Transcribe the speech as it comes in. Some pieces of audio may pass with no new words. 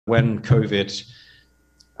When COVID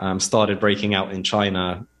started breaking out in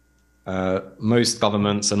China, most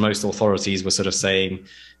governments and most authorities were sort of saying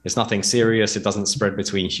it's nothing serious, it doesn't spread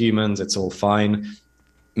between humans, it's all fine.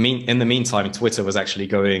 In the meantime, Twitter was actually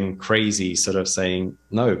going crazy, sort of saying,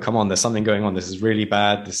 no, come on, there's something going on. This is really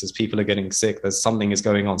bad. This is, people are getting sick. There's something is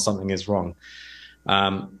going on. Something is wrong.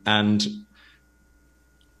 And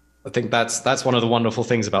I think that's one of the wonderful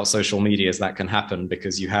things about social media, is that can happen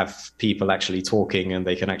because you have people actually talking and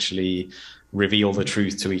they can actually reveal the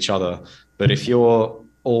truth to each other. But if you're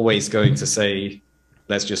always going to say,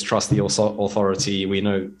 let's just trust the authority, we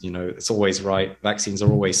know, it's always right, vaccines are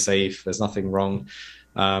always safe, there's nothing wrong,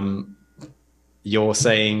 you're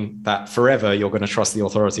saying that forever you're going to trust the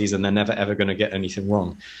authorities and they're never ever going to get anything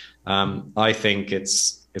wrong. I think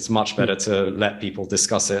it's much better to let people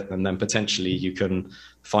discuss it, and then potentially you can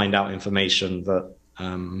find out information that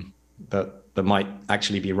that might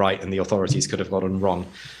actually be right and the authorities could have gotten wrong.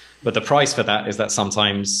 But the price for that is that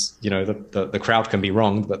sometimes, the crowd can be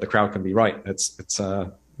wrong, but the crowd can be right. It's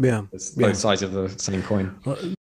both sides of the same coin.